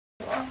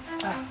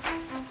I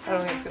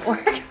don't think it's gonna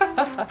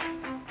work.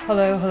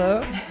 Hello,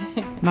 hello.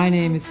 My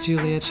name is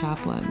Julia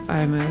Chaplin.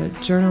 I'm a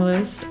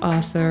journalist,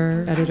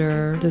 author,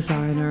 editor,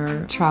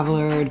 designer,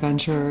 traveler,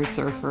 adventurer,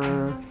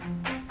 surfer,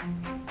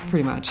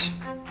 pretty much.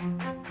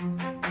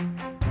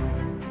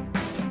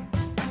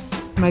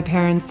 My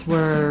parents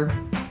were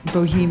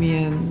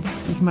bohemians,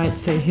 you might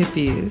say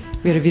hippies.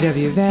 We had a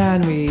VW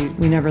van,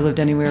 we never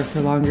lived anywhere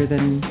for longer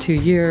than 2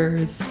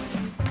 years.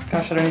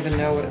 Gosh, I don't even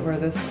know where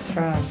this is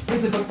from.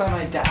 It's a book by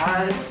my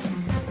dad.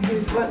 He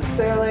went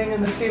sailing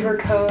in the Fever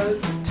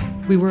Coast.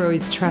 We were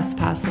always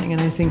trespassing,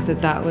 and I think that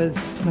that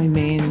was my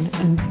main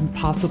and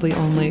possibly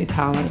only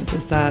talent,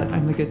 is that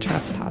I'm a good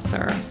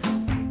trespasser.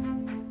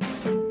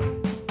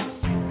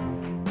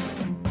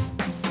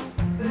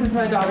 This is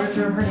my daughter's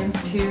room. Her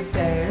name's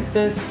Tuesday.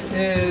 This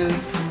is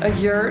a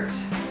yurt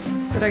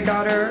that I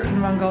got her in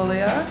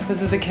Mongolia.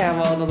 This is the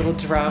camel and a little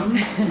drum.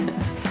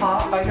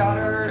 Top I got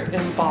her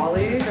in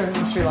Bali from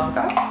Sri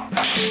Lanka.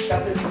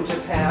 Got this in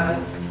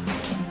Japan.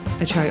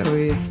 I try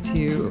always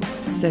to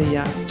say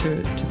yes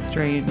to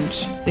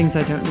strange things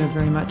I don't know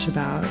very much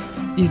about.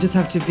 You just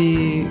have to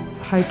be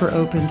hyper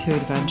open to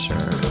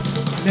adventure.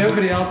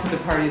 Nobody else at the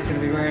party is going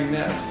to be wearing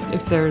this.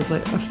 If there's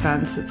like a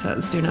fence that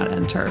says do not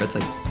enter, it's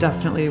like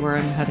definitely where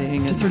I'm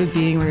heading. Just sort of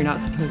being where you're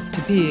not supposed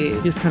to be.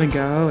 You just kind of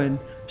go and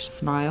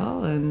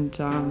smile and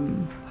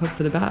hope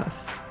for the best.